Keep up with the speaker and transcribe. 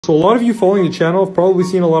So a lot of you following the channel have probably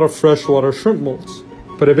seen a lot of freshwater shrimp molts,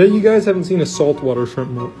 but I bet you guys haven't seen a saltwater shrimp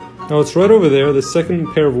molt. Now it's right over there, the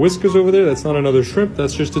second pair of whiskers over there, that's not another shrimp,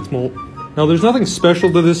 that's just its molt. Now there's nothing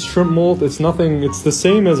special to this shrimp molt, it's the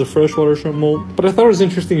same as a freshwater shrimp molt, but I thought it was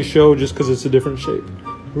interesting to show just because it's a different shape.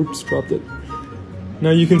 Oops, dropped it. Now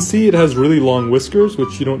you can see it has really long whiskers,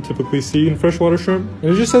 which you don't typically see in freshwater shrimp,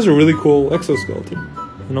 and it just has a really cool exoskeleton.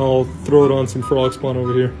 And I'll throw it on some frog spawn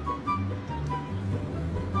over here.